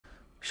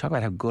talk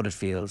about how good it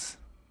feels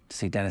to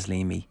see Denis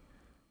Leamy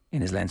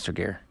in his Leinster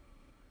gear.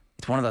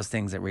 It's one of those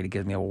things that really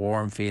gives me a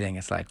warm feeling.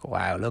 It's like,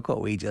 wow, look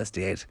what we just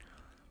did.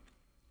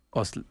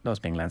 Us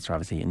being Leinster,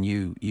 obviously, and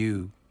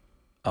you,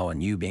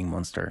 Owen, you being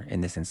Munster in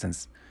this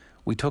instance.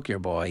 We took your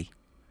boy,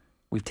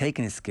 we've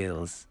taken his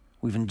skills,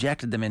 we've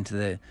injected them into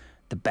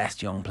the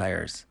best young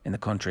players in the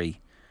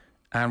country,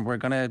 and we're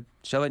going to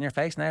show it in your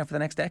face now for the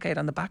next decade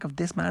on the back of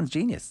this man's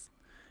genius.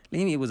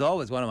 Leamy was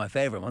always one of my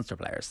favourite Munster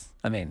players.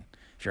 I mean,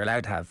 if you're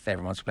allowed to have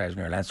favourite Munster players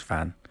when you're a Leinster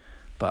fan,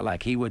 but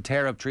like, he would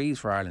tear up trees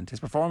for Ireland. His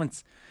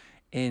performance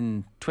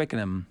in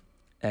Twickenham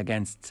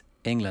against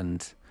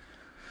England,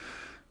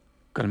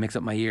 going to mix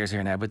up my years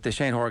here now, but the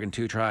Shane Horgan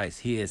 2 tries,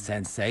 he is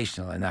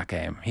sensational in that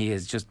game. He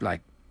is just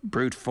like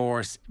brute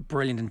force,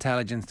 brilliant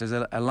intelligence. There's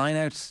a line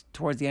out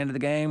towards the end of the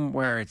game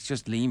where it's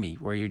just Leamy,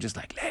 where you're just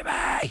like,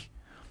 Leamy,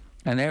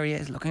 and there he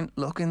is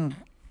looking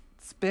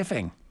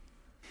spiffing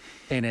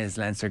in his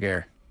Leinster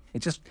gear. It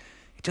just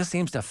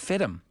seems to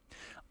fit him.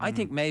 I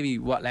think maybe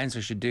what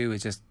Leinster should do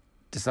is just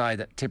decide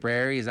that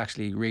Tipperary is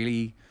actually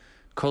really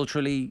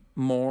culturally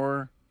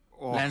more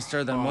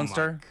Leinster than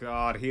Munster. Oh my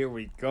God, here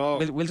we go.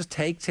 We'll just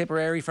take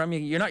Tipperary from you.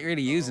 You're not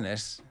really using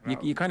it.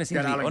 You kind of seem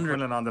to be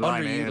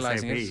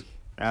underutilising it.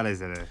 That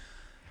is it.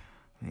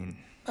 I mean,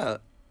 I'm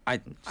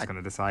just going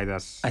to decide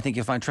that. I think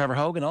you'll find Trevor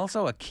Hogan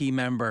also a key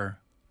member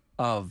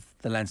of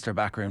the Leinster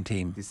backroom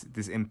team.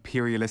 This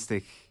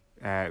imperialistic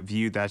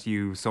view that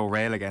you so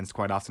rail against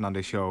quite often on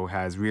this show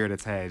has reared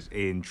its head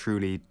in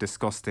truly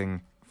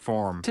disgusting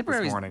form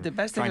Tipperary this morning. The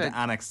best trying to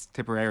annex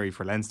Tipperary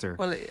for Leinster.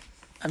 Well,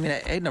 I mean,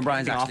 Aidan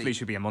O'Brien's actually... Offaly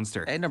should be in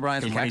Munster. Aidan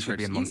O'Brien from should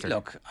be in Munster.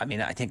 Look, I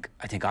mean, I think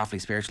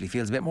Offaly spiritually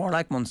feels a bit more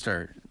like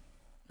Munster.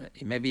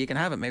 Maybe you can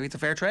have it. Maybe it's a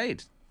fair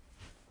trade.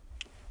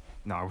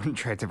 No, I wouldn't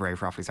trade Tipperary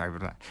for Offaly, sorry,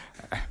 but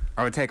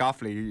I would take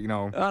Offaly, you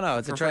know. Oh no,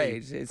 it's a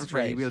trade. Free. It's for a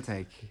trade.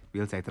 Free.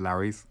 We'll take the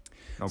Lowrys.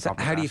 No so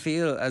problem. How do you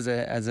feel as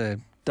a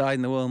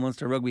dyed-in-the-wool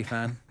Munster rugby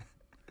fan?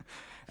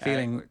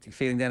 Feeling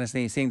Denis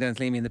Leamy, seeing Denis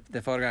Leamy in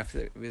the photograph,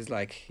 it was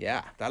like,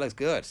 yeah, that looks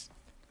good.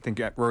 I think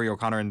Rory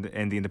O'Connor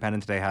in the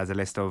Independent today has a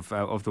list of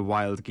the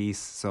wild geese,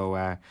 so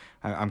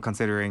I'm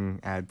considering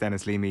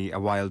Denis Leamy a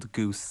wild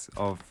goose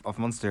of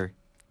Munster.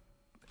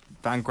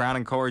 Van Gran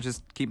and Co are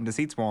just keeping the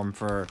seats warm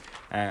for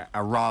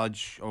a Rog,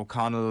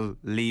 O'Connell,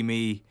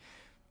 Leamy,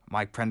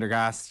 Mike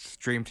Prendergast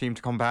dream team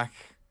to come back,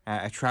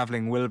 a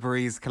travelling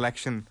Wilburys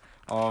collection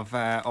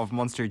of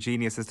Munster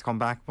geniuses to come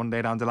back one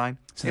day down the line.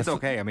 So it's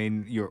okay. I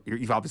mean,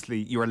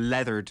 you're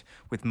leathered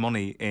with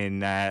money in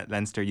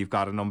Leinster. You've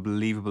got an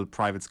unbelievable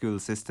private school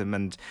system,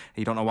 and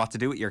you don't know what to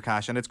do with your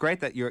cash. And it's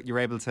great that you're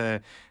able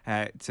to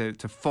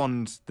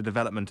fund the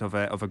development of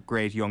a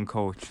great young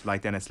coach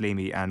like Denis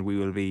Leamy, and we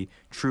will be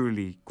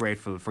truly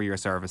grateful for your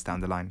service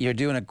down the line. You're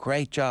doing a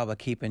great job of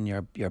keeping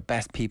your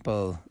best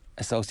people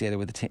associated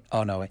with the team.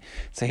 Oh no!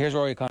 So here's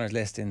Rory O'Connor's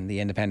list in the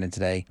Independent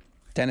today.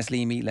 Denis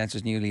Leamy,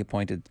 Leinster's newly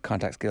appointed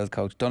contact skills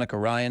coach. Donnacha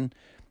Ryan,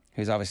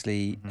 who's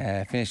obviously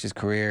finished his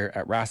career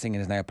at Racing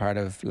and is now part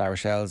of La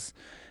Rochelle's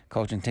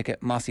coaching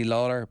ticket. Mossy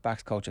Lawler,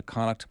 backs coach at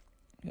Connacht.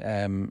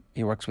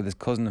 He works with his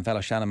cousin and fellow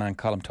Shannon man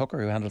Colm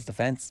Tucker, who handles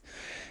defence.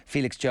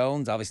 Felix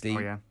Jones, obviously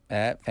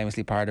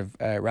famously part of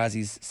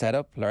Razzie's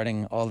setup,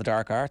 learning all the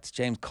dark arts.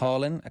 James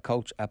Collin, a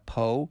coach at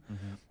Poe.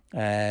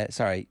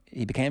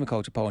 He became a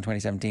coach at Poe in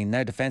 2017,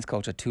 now defence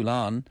coach at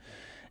Toulon.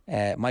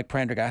 Mike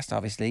Prendergast,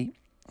 obviously,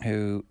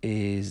 who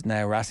is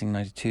now Racing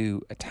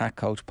 92 attack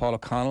coach. Paul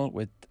O'Connell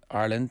with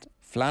Ireland.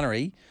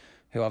 Flannery,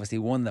 who obviously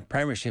won the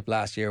Premiership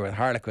last year with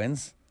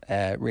Harlequins,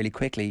 really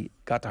quickly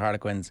got to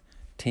Harlequins,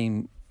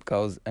 team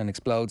goes and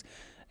explodes.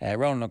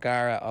 Ronan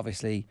O'Gara,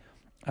 obviously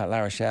at La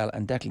Rochelle,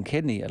 and Declan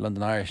Kidney at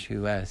London Irish,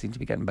 who seem to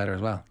be getting better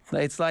as well.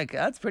 It's like,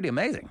 that's pretty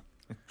amazing.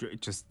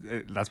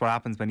 That's what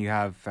happens when you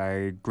have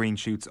green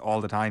shoots all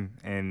the time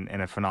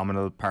in a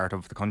phenomenal part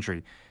of the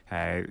country.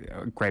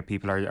 Great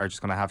people are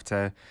just going to have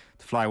to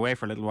fly away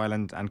for a little while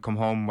and come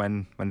home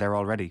when they're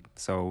all ready.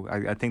 So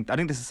I think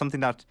this is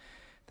something that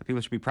people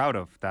should be proud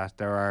of, that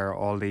there are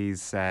all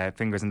these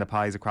fingers in the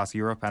pies across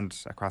Europe and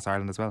across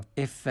Ireland as well.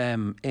 If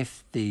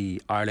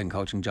the Ireland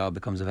coaching job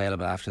becomes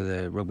available after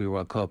the Rugby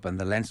World Cup and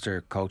the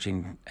Leinster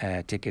coaching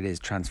ticket is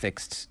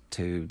transfixed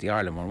to the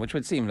Ireland one, which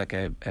would seem like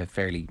a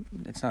fairly,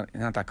 it's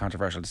not that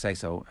controversial to say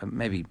so.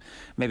 Maybe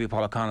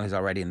Paul O'Connell, who's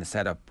already in the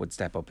setup, would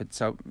step up. It's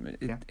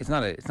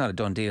not a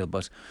done deal,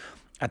 but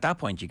at that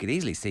point you could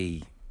easily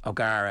see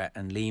O'Gara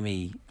and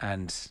Leamy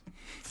and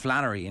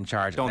Flannery in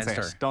charge of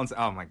Leinster. Don't say,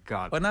 oh my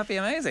God. Wouldn't that be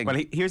amazing?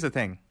 Well, here's the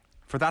thing.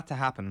 For that to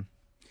happen...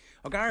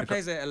 O'Gara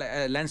plays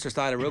a Leinster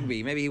style of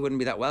rugby. Maybe he wouldn't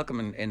be that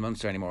welcome in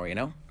Munster anymore, you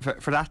know?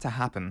 For that to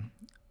happen,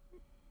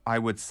 I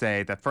would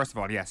say that, first of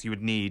all, yes, you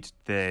would need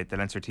the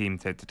Leinster team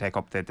to take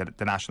up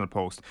the national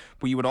post.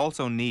 But you would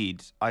also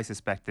need, I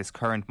suspect, this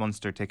current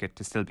Munster ticket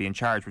to still be in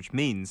charge, which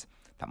means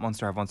that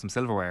Munster have won some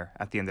silverware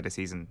at the end of the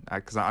season.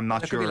 Because I'm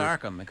not sure. It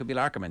could be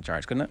Larkham in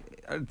charge, couldn't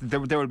it? There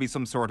will be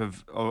some sort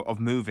of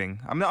moving.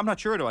 I'm not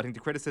sure, though. I think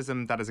the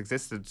criticism that has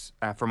existed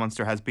for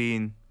Munster has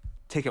been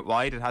ticket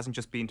wide. It hasn't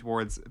just been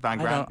towards Van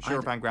Graan.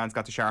 Sure, Van Graan's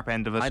got the sharp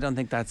end of it. I don't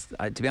think that's.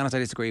 To be honest, I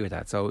disagree with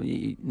that. So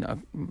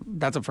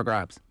that's up for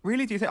grabs.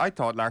 Really, do you think? I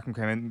thought Larkham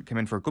came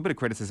in for a good bit of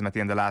criticism at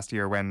the end of last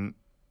year when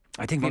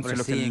I think Munster people are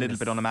looked seeing a little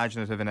bit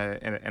unimaginative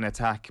in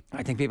attack.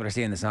 I think people are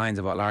seeing the signs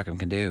of what Larkham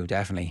can do.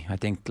 Definitely, I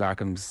think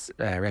Larkham's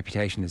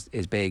reputation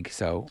is big.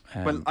 So,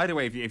 well, either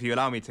way, if you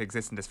allow me to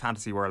exist in this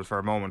fantasy world for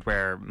a moment,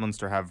 where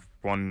Munster have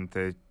won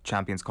the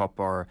Champions Cup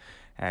or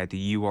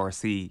the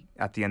URC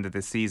at the end of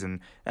this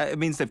season, it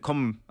means they've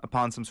come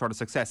upon some sort of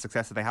success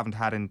that they haven't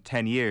had in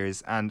 10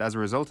 years, and as a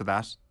result of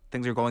that,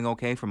 things are going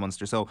okay for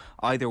Munster. So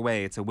either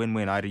way, it's a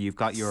win-win. Either you've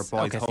got your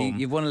boys home. So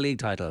you've won a league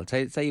title.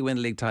 Say you win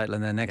a league title,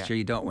 and then next year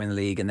you don't win the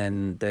league, and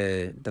then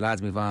the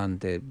lads move on.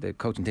 The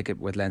coaching ticket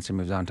with Leinster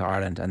moves on to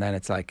Ireland, and then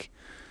it's like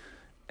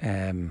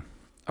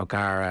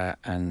O'Gara,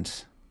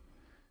 and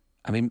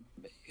I mean,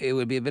 it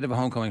would be a bit of a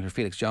homecoming for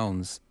Felix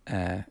Jones.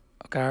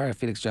 O'Gara,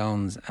 Felix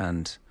Jones,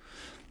 and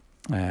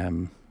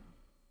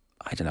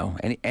I don't know,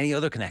 any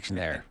other connection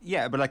there.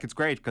 Yeah, but like it's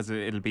great because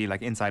it'll be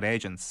like inside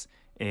agents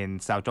in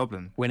South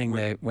Dublin winning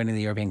the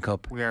European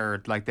Cup,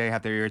 where like they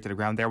have their ear to the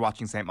ground. They're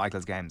watching St.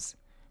 Michael's games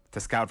to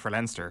scout for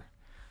Leinster,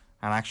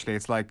 and actually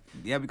it's like,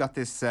 yeah, we got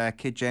this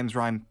kid James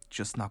Ryan,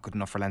 just not good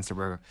enough for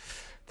Leinster. I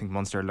think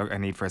Munster look a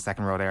need for a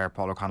second row there.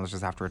 Paul O'Connell's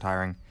just after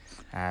retiring.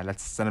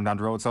 Let's send him down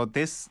the road. So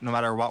this, no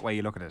matter what way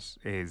you look at it,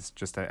 is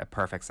just a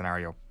perfect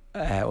scenario.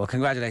 Well,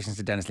 congratulations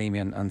to Denis Leamy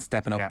on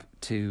stepping up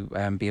to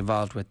be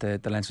involved with the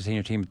Leinster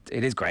senior team.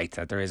 It is great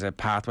that there is a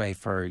pathway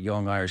for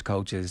young Irish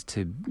coaches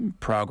to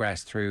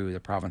progress through the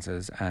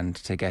provinces and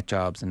to get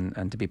jobs,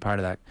 and to be part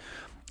of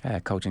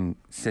that coaching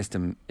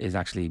system is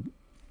actually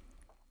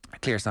a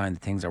clear sign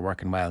that things are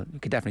working well. You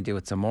could definitely do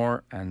it some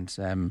more, and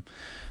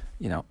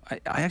I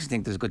actually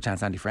think there's a good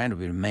chance Andy Friend would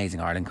be an amazing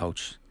Ireland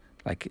coach,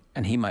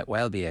 and he might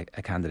well be a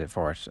candidate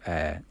for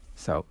it.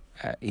 So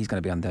he's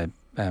going to be on the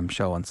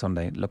show on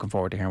Sunday. Looking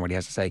forward to hearing what he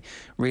has to say.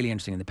 Really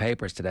interesting in the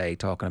papers today,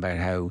 talking about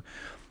how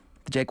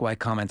the Jake White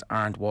comments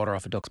aren't water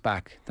off a duck's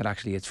back, that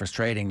actually it's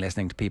frustrating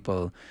listening to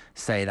people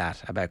say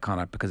that about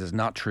Connacht because it's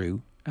not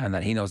true, and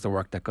that he knows the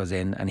work that goes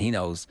in, and he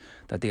knows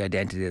that the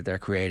identity that they're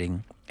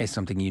creating is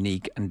something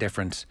unique and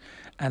different.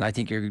 And I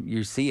think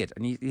you see it,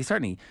 and you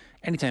certainly,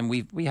 anytime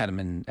we had him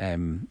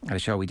in at a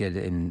show we did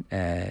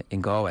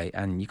in Galway,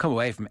 and you come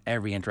away from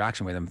every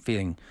interaction with him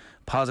feeling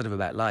positive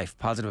about life,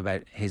 positive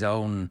about his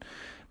own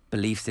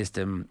belief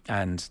system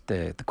and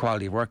the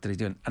quality of work that he's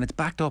doing, and it's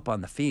backed up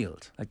on the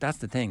field. Like, that's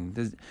the thing.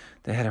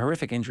 They had a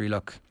horrific injury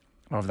luck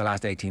over the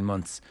last 18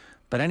 months,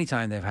 but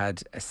anytime they've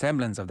had a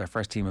semblance of their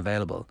first team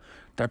available,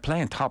 they're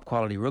playing top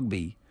quality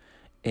rugby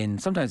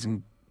sometimes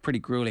in pretty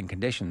grueling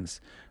conditions.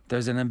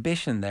 There's an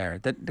ambition there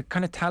that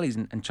kind of tallies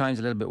and chimes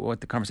a little bit with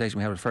the conversation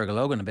we had with Fergal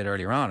Logan a bit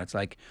earlier on. It's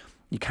like,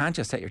 you can't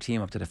just set your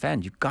team up to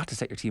defend, you've got to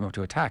set your team up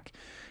to attack.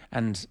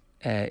 And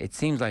it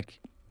seems like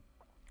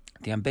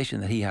the ambition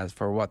that he has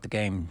for what the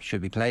game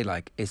should be played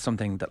like is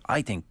something that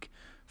I think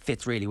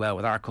fits really well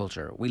with our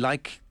culture. We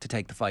like to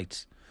take the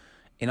fight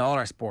in all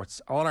our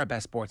sports. All our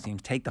best sports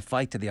teams take the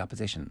fight to the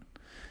opposition,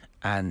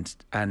 and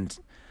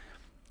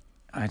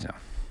I don't know.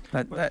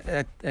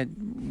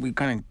 We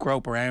kind of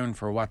grope around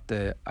for what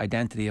the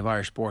identity of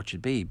Irish sport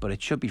should be, but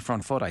it should be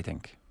front foot, I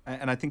think.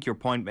 And I think your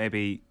point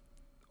maybe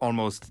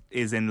almost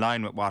is in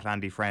line with what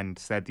Andy Friend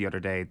said the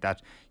other day,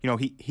 that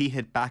he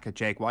hit back at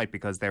Jake White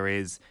because there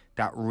is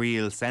that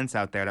real sense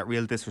out there, that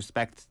real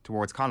disrespect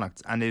towards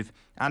Connacht. And if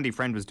Andy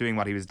Friend was doing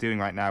what he was doing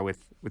right now with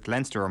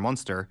Leinster or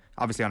Munster,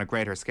 obviously on a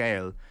greater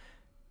scale,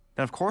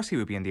 then of course he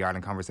would be in the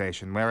Ireland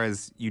conversation,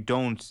 whereas you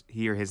don't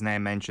hear his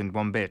name mentioned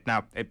one bit.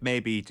 Now, it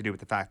may be to do with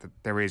the fact that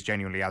there is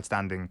genuinely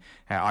outstanding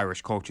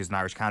Irish coaches and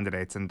Irish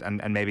candidates,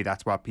 and maybe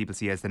that's what people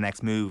see as the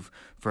next move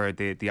for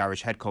the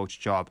Irish head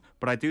coach job.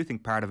 But I do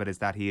think part of it is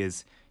that he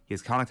is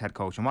Connacht head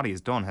coach, and what he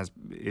has done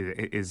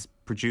is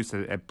produced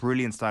a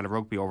brilliant style of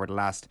rugby over the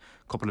last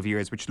couple of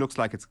years, which looks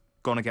like it's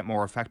going to get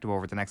more effective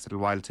over the next little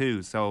while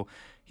too. So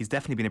he's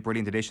definitely been a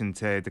brilliant addition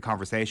to the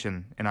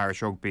conversation in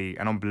Irish rugby,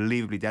 and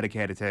unbelievably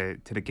dedicated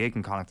to the gig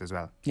in Connacht as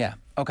well. Yeah,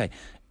 okay.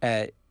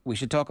 We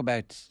should talk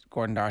about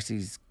Gordon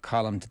Darcy's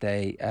column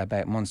today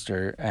about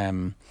Munster.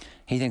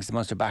 He thinks the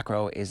Munster back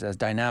row is as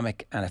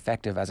dynamic and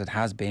effective as it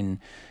has been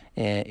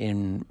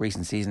in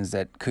recent seasons,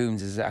 that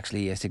Coombs is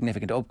actually a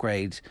significant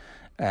upgrade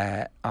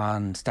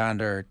on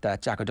standard,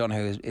 that Jack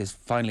O'Donoghue is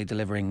finally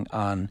delivering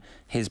on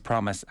his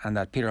promise, and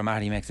that Peter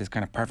O'Mahony makes this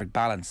kind of perfect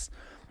balance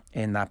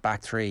in that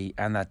back three,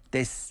 and that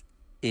this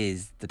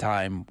is the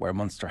time where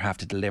Munster have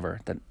to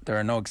deliver, that there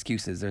are no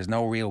excuses, there's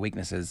no real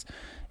weaknesses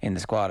in the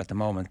squad at the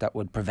moment that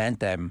would prevent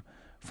them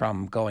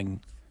from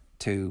going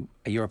to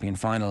a European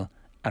final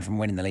and from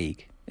winning the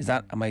league. Is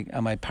that, am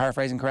I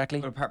paraphrasing correctly?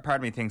 Well, part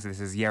of me thinks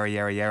this is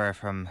yera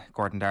from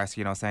Gordon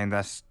Darcy, saying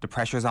that the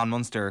pressure's on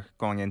Munster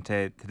going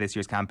into this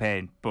year's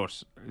campaign,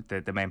 but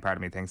the main part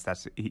of me thinks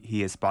that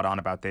he is spot on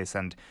about this.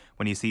 And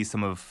when you see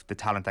some of the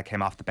talent that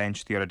came off the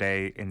bench the other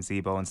day in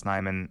Zebo and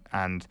Snyman,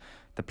 and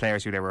the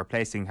players who they were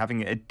replacing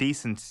having a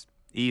decent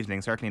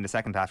evening, certainly in the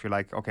second half, you're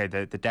like, okay,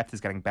 the depth is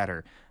getting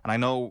better. And I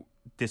know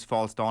this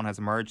false dawn has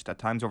emerged at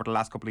times over the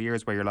last couple of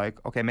years where you're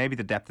like, okay, maybe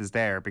the depth is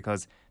there,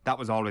 because that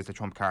was always the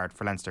trump card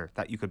for Leinster,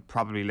 that you could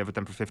probably live with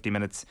them for 50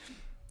 minutes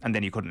and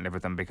then you couldn't live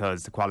with them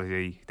because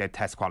the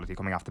test quality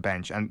coming off the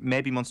bench. And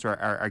maybe Munster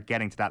are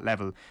getting to that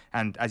level.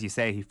 And as you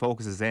say, he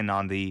focuses in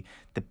on the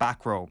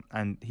back row.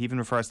 And he even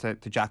refers to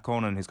Jack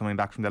Conan, who's coming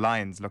back from the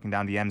Lions, looking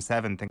down the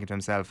M7, thinking to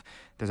himself,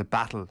 there's a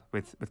battle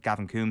with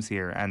Gavin Coombs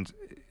here. And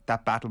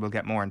that battle will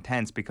get more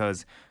intense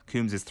because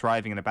Coombs is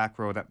thriving in a back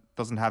row that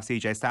doesn't have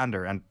CJ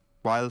Stander. And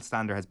while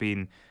Stander has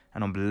been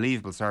an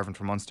unbelievable servant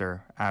for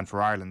Munster and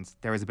for Ireland,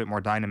 there is a bit more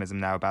dynamism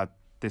now about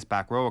this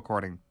back row,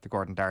 according to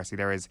Gordon Darcy.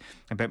 There is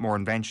a bit more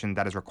invention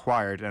that is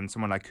required, and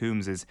someone like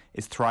Coombs is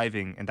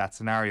thriving in that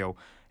scenario.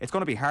 It's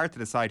going to be hard to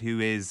decide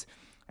who is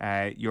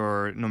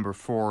your number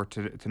 4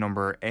 to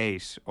number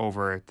 8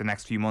 over the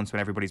next few months when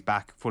everybody's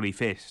back fully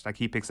fit. Like,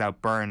 he picks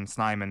out Byrne,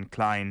 Snyman,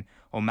 Klein,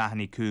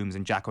 O'Mahony, Coombs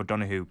and Jack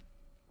O'Donoghue.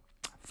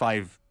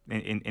 5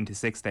 into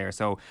 6 there.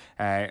 So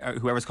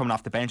whoever's coming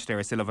off the bench there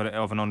is still of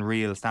an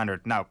unreal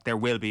standard. Now, there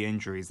will be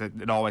injuries.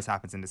 It always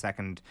happens in the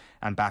second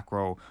and back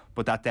row,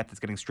 but that depth is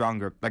getting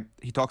stronger. Like,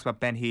 he talks about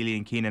Ben Healy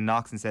and Keenan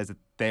Knox and says that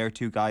they're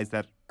 2 guys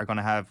that are going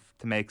to have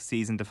to make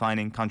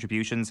season-defining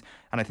contributions.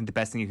 And I think the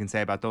best thing you can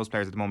say about those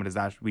players at the moment is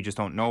that we just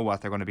don't know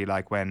what they're going to be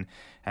like when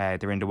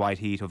they're in the white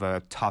heat of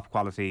a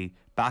top-quality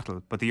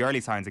battle. But the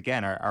early signs,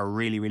 again, are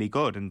really, really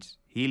good. And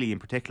Healy in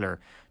particular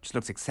just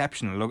looks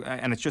exceptional.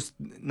 And it's just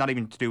not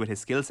even to do with his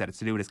skill set, it's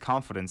to do with his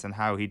confidence and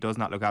how he does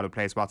not look out of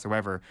place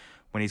whatsoever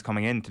when he's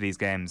coming into these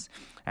games.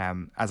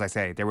 As I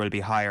say, there will be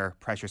higher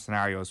pressure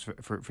scenarios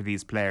for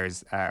these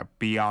players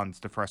beyond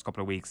the first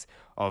couple of weeks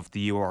of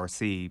the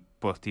URC,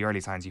 but the early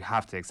signs, you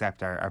have to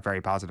accept, are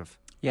very positive.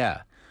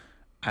 Yeah,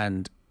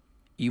 and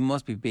you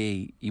must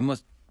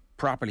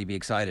properly be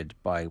excited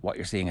by what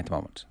you're seeing at the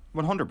moment.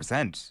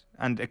 100%,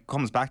 and it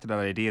comes back to that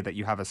idea that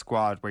you have a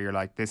squad where you're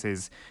like, this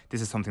is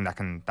something that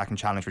can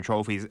challenge for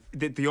trophies.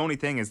 The only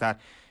thing is that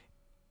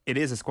it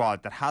is a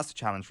squad that has to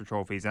challenge for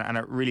trophies, and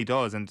it really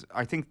does. And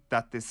I think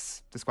that the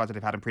squad that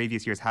they've had in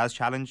previous years has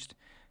challenged.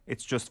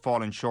 It's just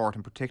fallen short,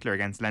 in particular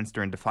against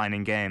Leinster in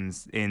defining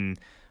games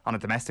on a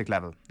domestic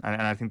level,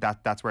 and I think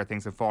that's where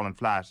things have fallen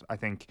flat. I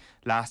think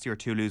last year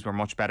Toulouse were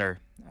much better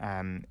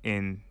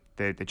in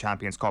the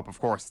Champions Cup. Of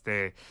course,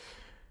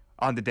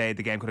 on the day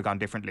the game could have gone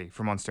differently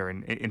for Munster.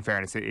 In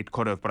fairness, it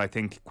could have, but I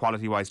think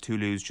quality-wise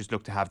Toulouse just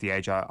looked to have the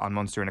edge on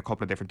Munster in a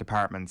couple of different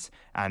departments,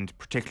 and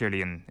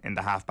particularly in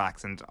the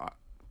half-backs. And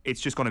it's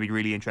just going to be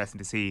really interesting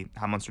to see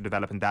how Munster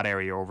develop in that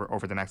area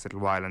over the next little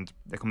while. And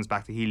it comes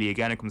back to Healy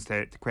again, it comes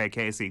to Craig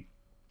Casey,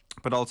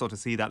 but also to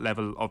see that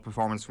level of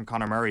performance from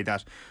Conor Murray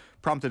that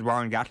prompted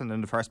Warren Gatland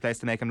in the first place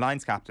to make him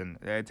Lions captain,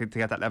 to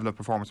get that level of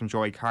performance from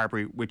Joey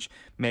Carberry, which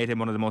made him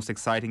one of the most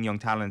exciting young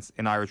talents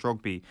in Irish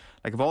rugby.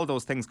 Like, if all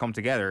those things come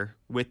together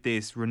with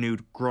this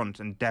renewed grunt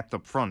and depth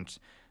up front,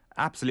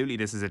 absolutely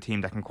this is a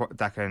team that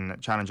can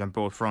challenge on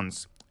both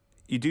fronts.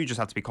 You do just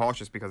have to be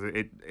cautious, because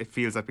it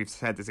feels like we've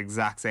said this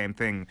exact same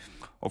thing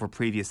over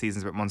previous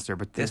seasons with Munster,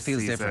 but this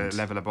feels different. A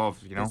level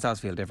above, you know. It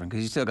does feel different,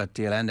 because you still got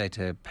Dialende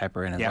to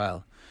pepper in as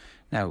well.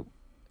 Now,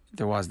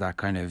 there was that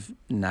kind of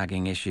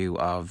nagging issue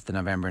of the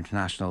November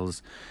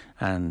internationals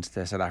and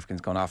the South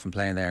Africans going off and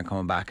playing there and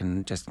coming back,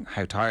 and just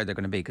how tired they're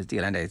going to be, because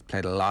Dialende has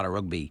played a lot of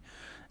rugby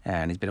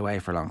and he's been away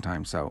for a long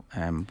time. So,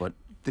 but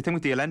the thing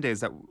with Dialende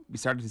is that we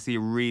started to see a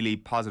really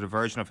positive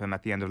version of him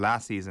at the end of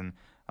last season.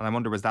 And I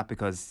wonder, was that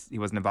because he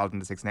wasn't involved in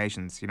the Six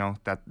Nations? You know,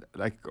 that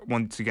like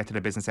once you get to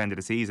the business end of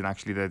the season,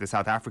 actually the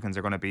South Africans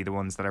are going to be the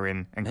ones that are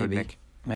in good nick.